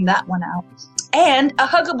their putting that one out. And a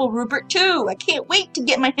Huggable Rupert too. I can't wait to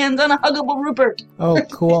get my hands on a Huggable Rupert. Oh,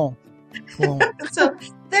 cool. So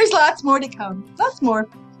there's lots more to come. Lots more.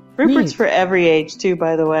 Rupert's for every age too,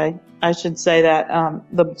 by the way. I should say that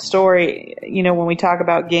the story, when we talk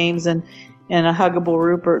about games and a Huggable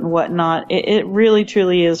Rupert and whatnot, it really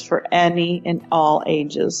truly is for any and all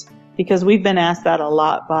ages, because we've been asked that a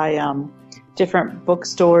lot by different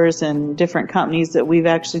bookstores and different companies that we've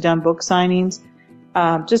actually done book signings.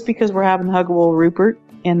 Just because we're having Huggable Rupert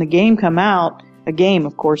and the game come out, a game,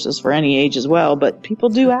 of course, is for any age as well, but people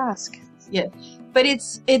do ask. Yeah. But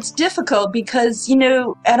it's difficult because,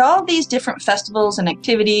 at all these different festivals and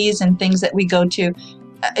activities and things that we go to,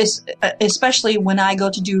 especially when I go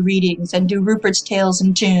to do readings and do Rupert's Tales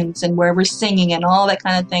and Tunes and where we're singing and all that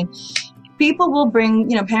kind of thing, people will bring,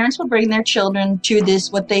 parents will bring their children to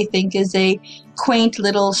this, what they think is a quaint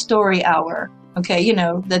little story hour. Okay,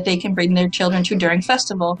 that they can bring their children to during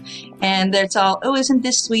festival. And it's all, oh, isn't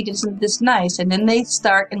this sweet? Isn't this nice? And then they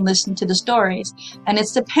start and listen to the stories. And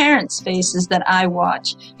it's the parents' faces that I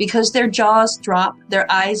watch because their jaws drop, their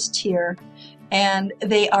eyes tear, and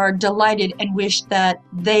they are delighted and wish that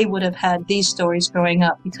they would have had these stories growing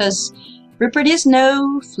up, because Rupert is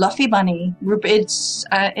no fluffy bunny. Rupert, it's,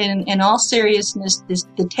 in all seriousness,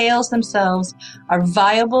 the tales themselves are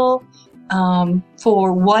viable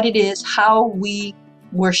for what it is, how we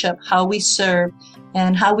worship, how we serve,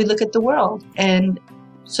 and how we look at the world. And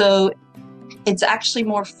so it's actually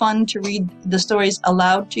more fun to read the stories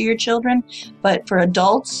aloud to your children. But for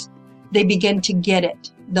adults, they begin to get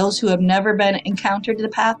it. Those who have never been encountered the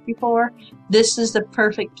path before, this is the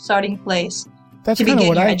perfect starting place. That's kind of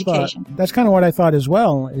what I thought. That's kind of what I thought as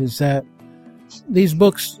well, is that these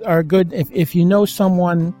books are good if you know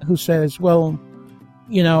someone who says, well,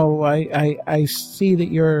 you know, I see that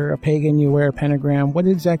you're a pagan, you wear a pentagram. What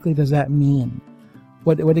exactly does that mean?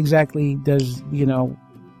 What exactly does, you know,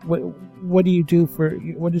 what do you do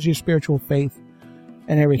what is your spiritual faith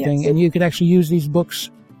and everything? Yes. And you could actually use these books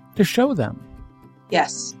to show them.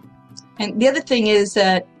 Yes. And the other thing is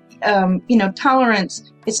that, you know,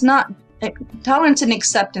 tolerance and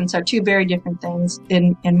acceptance are two very different things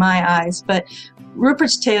in my eyes. But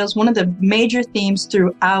Rupert's Tales, one of the major themes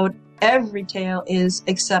throughout every tale is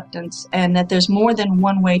acceptance, and that there's more than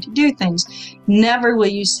one way to do things. Never will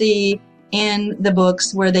you see in the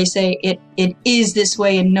books where they say it is this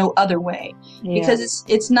way and no other way. Yeah. Because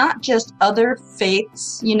it's not just other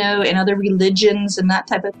faiths, you know, and other religions and that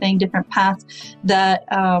type of thing, different paths that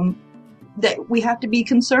we have to be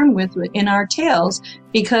concerned with in our tales,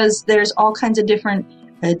 because there's all kinds of different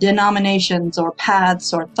denominations or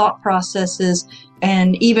paths or thought processes,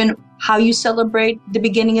 and even how you celebrate the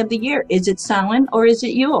beginning of the year. Is it Samhain or is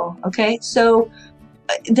it Yule? Okay, so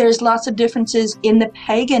there's lots of differences in the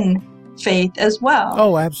pagan faith as well.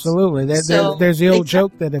 Oh, absolutely. There's the old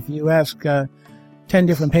joke that if you ask 10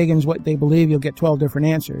 different pagans what they believe, you'll get 12 different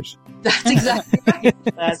answers. That's exactly right.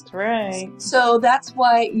 That's right. So that's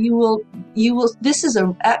why you will,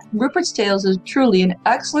 Rupert's Tales is truly an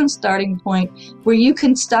excellent starting point where you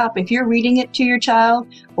can stop if you're reading it to your child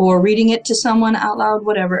or reading it to someone out loud,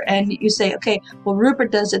 whatever, and you say, okay, well,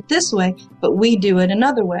 Rupert does it this way, but we do it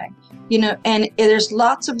another way. You know, and there's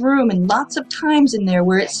lots of room and lots of times in there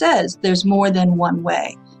where it says there's more than one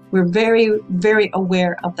way. We're very, very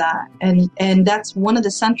aware of that. And that's one of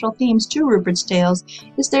the central themes to Rupert's Tales,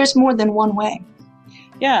 is there's more than one way.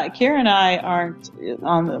 Yeah, Kyrja and I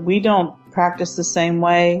we don't practice the same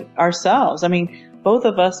way ourselves. I mean, both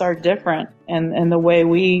of us are different in the way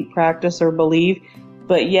we practice or believe,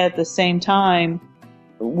 but yet at the same time,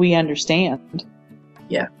 we understand.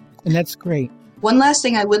 Yeah. And that's great. One last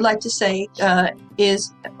thing I would like to say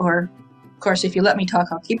is, or of course, if you let me talk,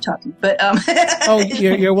 I'll keep talking. But oh,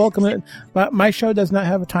 you're welcome. But my show does not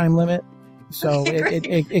have a time limit, so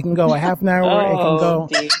it can go a half an hour.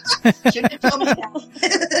 Shouldn't have told me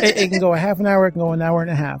that. It can go a half an hour. It can go an hour and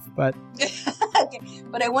a half. But okay.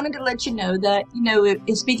 But I wanted to let you know that, you know,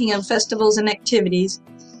 speaking of festivals and activities,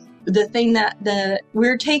 the thing that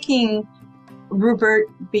we're taking Rupert,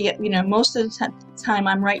 you know, most of the time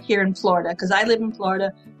I'm right here in Florida because I live in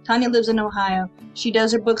Florida. Tonia lives in Ohio. She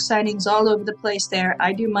does her book signings all over the place there.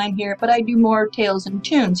 I do mine here, but I do more tales and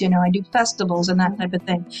tunes. You know, I do festivals and that type of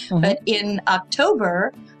thing. Mm-hmm. But in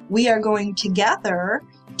October, we are going together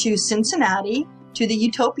to Cincinnati to the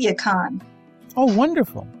Utopia Con. Oh,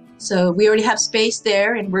 wonderful. So we already have space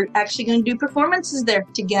there, and we're actually going to do performances there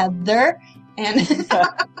together. And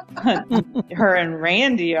her and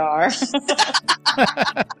Randy are.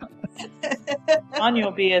 Tonia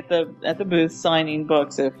will be at the booth signing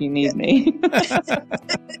books if you need me.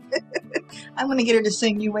 I'm going to get her to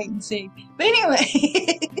sing. You wait and see. But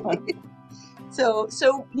anyway, so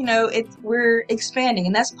you know, we're expanding,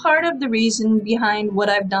 and that's part of the reason behind what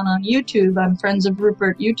I've done on YouTube. On Friends of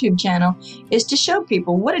Rupert YouTube channel, is to show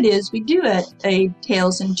people what it is we do at a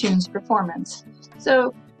Tales and Tunes performance.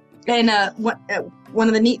 So. And one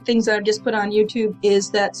of the neat things that I've just put on YouTube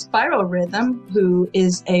is that Spiral Rhythm, who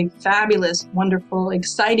is a fabulous, wonderful,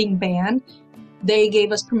 exciting band, they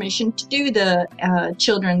gave us permission to do the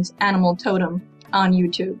children's animal totem on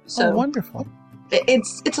YouTube. So wonderful!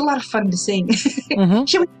 It's a lot of fun to sing. Mm-hmm.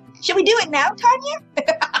 Should we do it now, Tonia?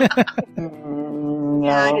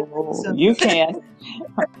 No, so. You can.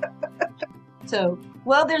 So,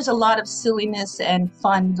 well, there's a lot of silliness and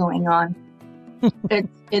fun going on.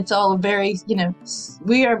 It's all very, you know,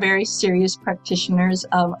 we are very serious practitioners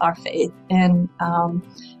of our faith, and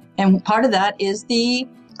part of that is the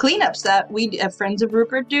cleanups that we at Friends of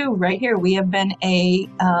Rupert do right here. We have been a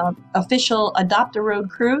official Adopt a Road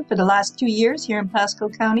crew for the last 2 years here in Pasco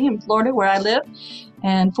County in Florida, where I live,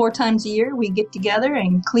 and 4 times a year we get together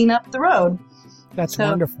and clean up the road. That's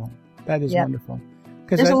wonderful. That is wonderful.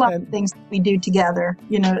 There's a lot of things that we do together,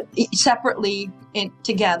 you know, separately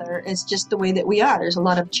together. It's just the way that we are. There's a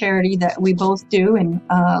lot of charity that we both do, and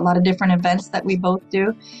a lot of different events that we both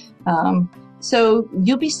do. So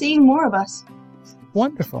you'll be seeing more of us.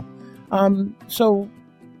 Wonderful. So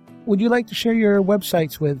would you like to share your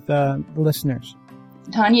websites with the listeners?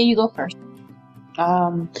 Tonia, you go first.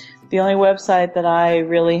 The only website that I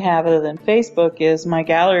really have other than Facebook is my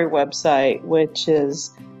gallery website, which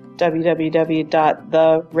is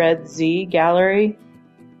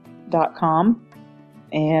www.theredzgallery.com.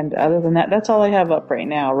 And other than that, that's all I have up right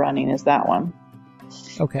now running is that one.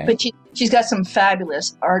 Okay. But she's got some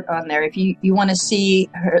fabulous art on there. If you want to see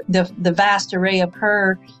the vast array of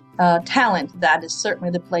her talent, that is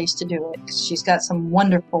certainly the place to do it. She's got some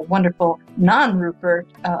wonderful, wonderful non-Rupert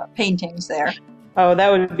paintings there. Oh,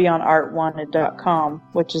 that would be on artwanted.com,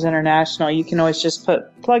 which is international. You can always just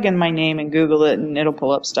plug in my name and Google it, and it'll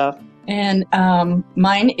pull up stuff. And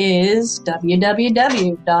mine is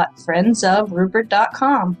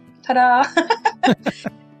www.friendsofrupert.com. Ta-da!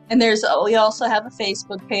 And we also have a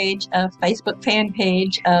Facebook fan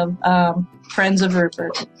page of Friends of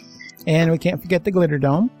Rupert. And we can't forget the Glitter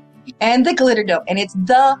Dome. And the Glitter Dome. And it's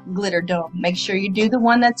the Glitter Dome. Make sure you do the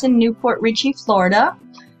one that's in Newport Richey, Florida,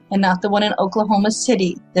 and not the one in Oklahoma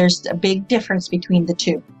City. There's a big difference between the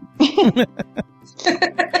two.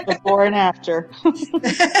 Before and after.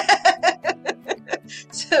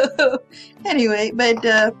 So, anyway, but,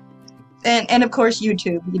 and of course,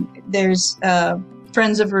 YouTube. There's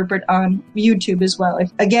Friends of Rupert on YouTube as well.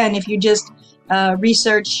 If you just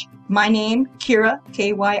research my name, Kyrja,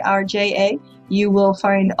 Kyrja, you will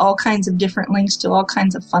find all kinds of different links to all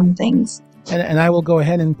kinds of fun things. And I will go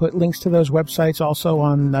ahead and put links to those websites also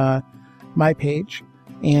on my page.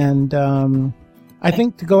 And I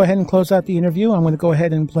think to go ahead and close out the interview, I'm going to go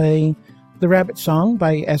ahead and play The Rabbit Song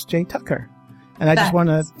by S.J. Tucker. And I just want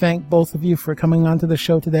to thank both of you for coming on to the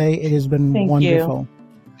show today. It has been wonderful.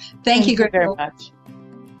 Thank you very much.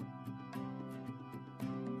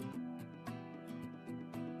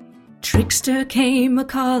 Trickster came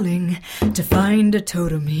a-calling to find a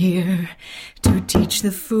totem here, to teach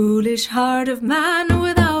the foolish heart of man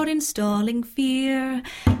without installing fear.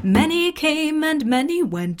 Many came and many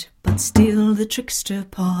went, but still the trickster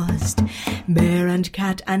paused. Bear and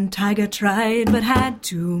cat and tiger tried, but had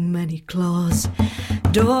too many claws.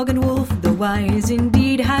 Dog and wolf, the wise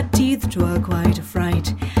indeed, had teeth 'twere quite a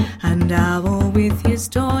fright. And owl with his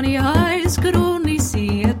tawny eyes could only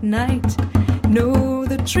see at night. No,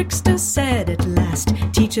 the trickster said at last,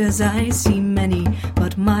 teachers I see many,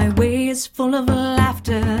 but my way is full of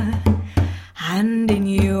laughter, and in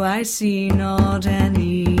you I see not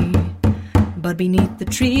any. But beneath the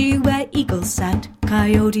tree where eagle sat,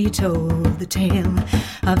 Coyote told the tale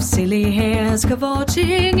of silly hares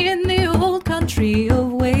cavorting in the old country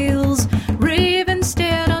of Wales. Raven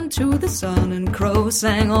stared unto the sun, and crow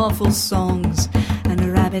sang awful songs, and a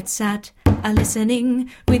rabbit sat a-listening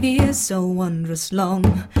with ears so wondrous long.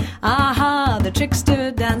 Aha, the trickster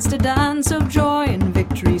danced a dance of joy and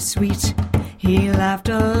victory sweet. He laughed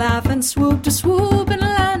a laugh and swooped a swoop and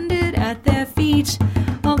landed at their feet.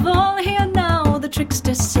 Of all here now, the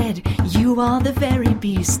trickster said, you are the very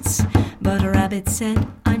beasts. But a rabbit said,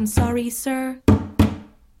 I'm sorry, sir,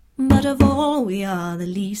 but of all we are the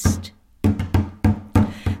least.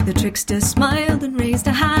 The trickster smiled and raised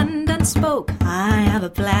a hand and spoke, I have a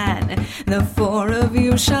plan. The four of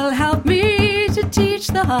you shall help me to teach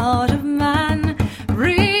the heart of man.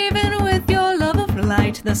 Raven, with your love of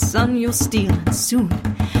light, the sun you'll steal soon.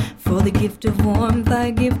 For the gift of warmth I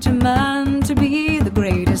give to man to be the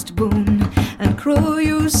greatest boon. And crow,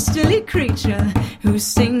 you silly creature who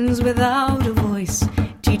sings without a voice,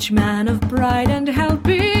 teach man of pride and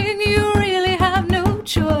helping, you really have no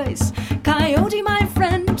choice. Coyote, my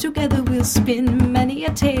friend, together we'll spin many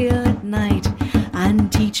a tale at night,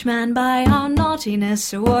 and teach man by our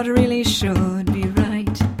naughtiness what really should be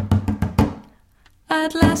right.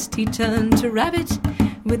 At last he turned to Rabbit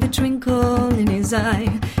with a twinkle in his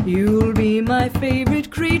eye. You'll be my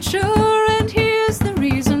favorite creature, and here's the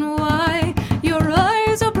reason why. Your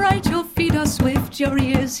eyes are bright, your feet are swift, your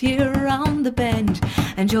ears hear round the bend,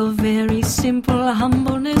 and your very simple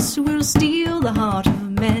humbleness will steal the heart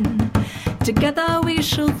of men. Together we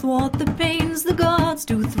shall thwart the pains the gods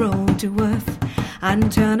do throw to earth,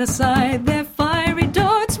 and turn aside their fiery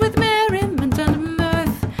darts with merriment and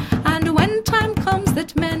mirth. And when time comes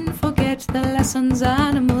that men forget the lessons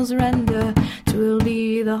animals render, 'twill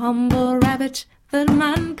be the humble rabbit that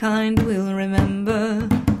mankind will remember.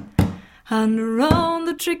 And around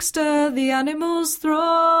the trickster the animals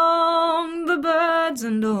throng, the birds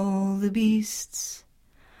and all the beasts,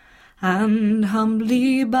 and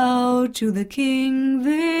humbly bow to the king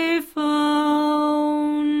they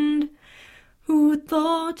found, who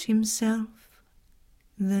thought himself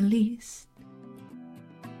the least.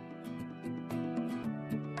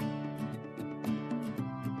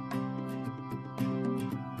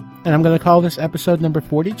 And I'm going to call this episode number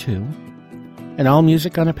 42. And all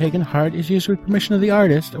music on A Pagan Heart is used with permission of the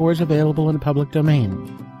artist or is available in the public domain.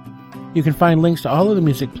 You can find links to all of the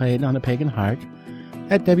music played on A Pagan Heart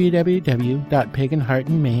at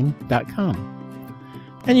www.paganheartinmaine.com.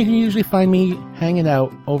 And you can usually find me hanging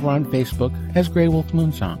out over on Facebook as Grey Wolf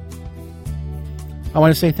Moonsong. I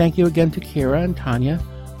want to say thank you again to Kyrja and Tonia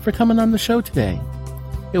for coming on the show today.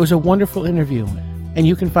 It was a wonderful interview, and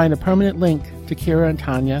you can find a permanent link to Kyrja and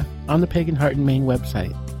Tonia on the Pagan Heart and Maine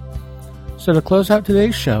website. So to close out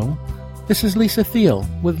today's show, this is Lisa Thiel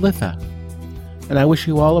with Litha, and I wish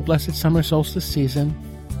you all a blessed summer solstice season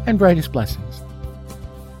and brightest blessings.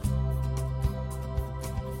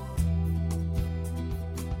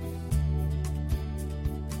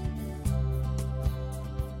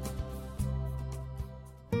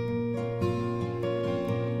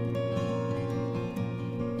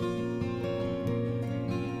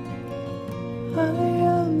 I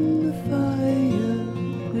am the fire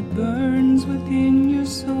that burns within your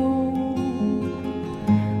soul.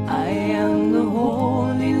 I am the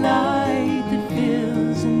holy light that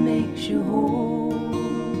fills and makes you whole.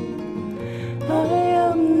 I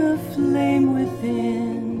am the flame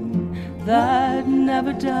within that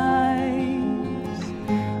never dies.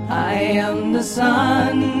 I am the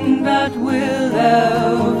sun that will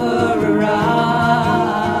ever arise.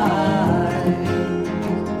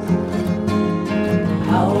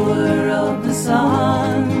 Power of the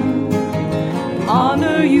sun,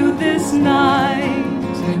 honor you this night.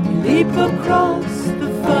 Leap across the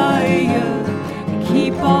fire,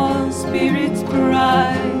 keep all spirits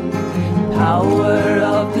bright. Power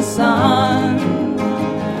of the sun,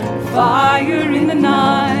 fire in the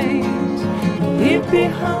night. Leave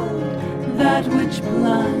behind that which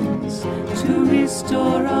blinds to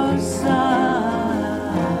restore our sight.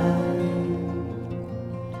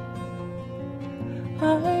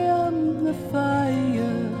 I am the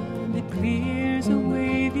fire that clears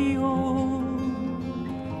away the old.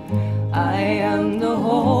 I am the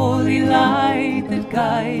holy light that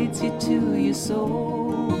guides you to your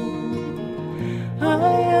soul.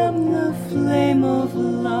 I am the flame of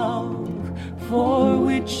love for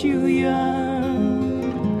which you yearn.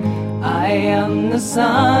 I am the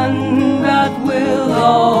sun that will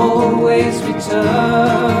always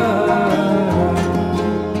return.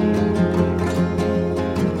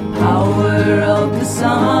 Power of the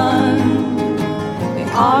sun, we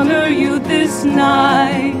honor you this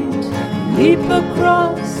night. Leap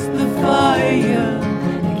across the fire,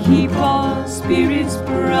 keep all spirits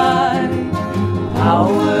bright.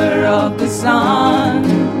 Power of the sun,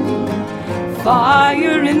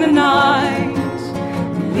 fire in the night.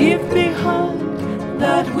 Leave behind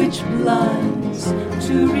that which blinds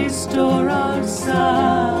to restore our sight.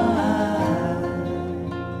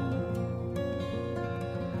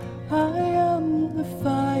 I am the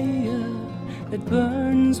fire that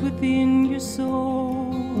burns within your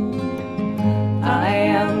soul. I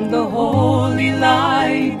am the holy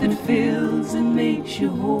light that fills and makes you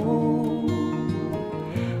whole.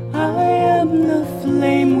 I am the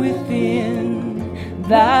flame within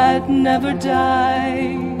that never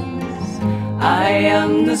dies. I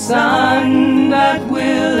am the sun that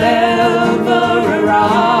will ever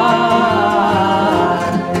arise.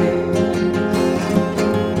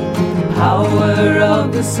 Power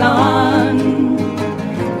of the sun,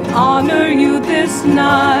 we honor you this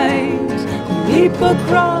night. Leap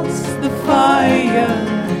across the fire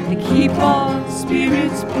to keep all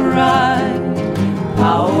spirits bright.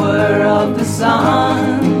 Power of the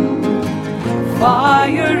sun,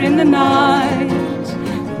 fire in the night.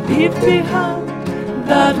 Leave behind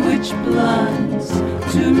that which blinds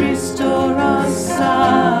to restore our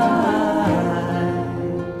sight.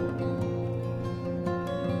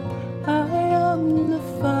 I am the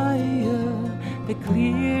fire that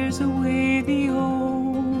clears away the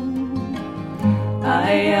old.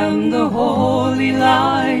 I am the holy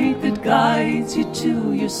light that guides you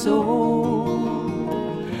to your soul.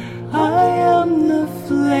 I am the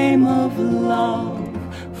flame of love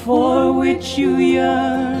for which you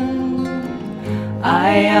yearn. I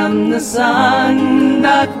am the sun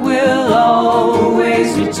that will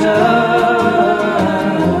always return.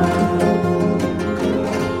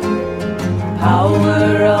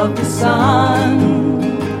 Power of the sun,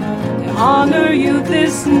 we honor you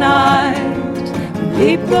this night.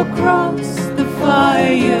 Leap across the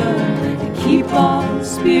fire, keep all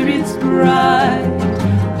spirits bright.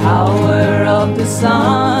 Power of the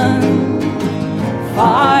sun,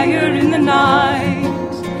 fire in the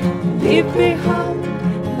night. Leave behind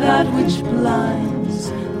that which blinds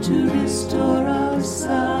to restore our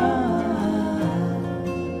sight.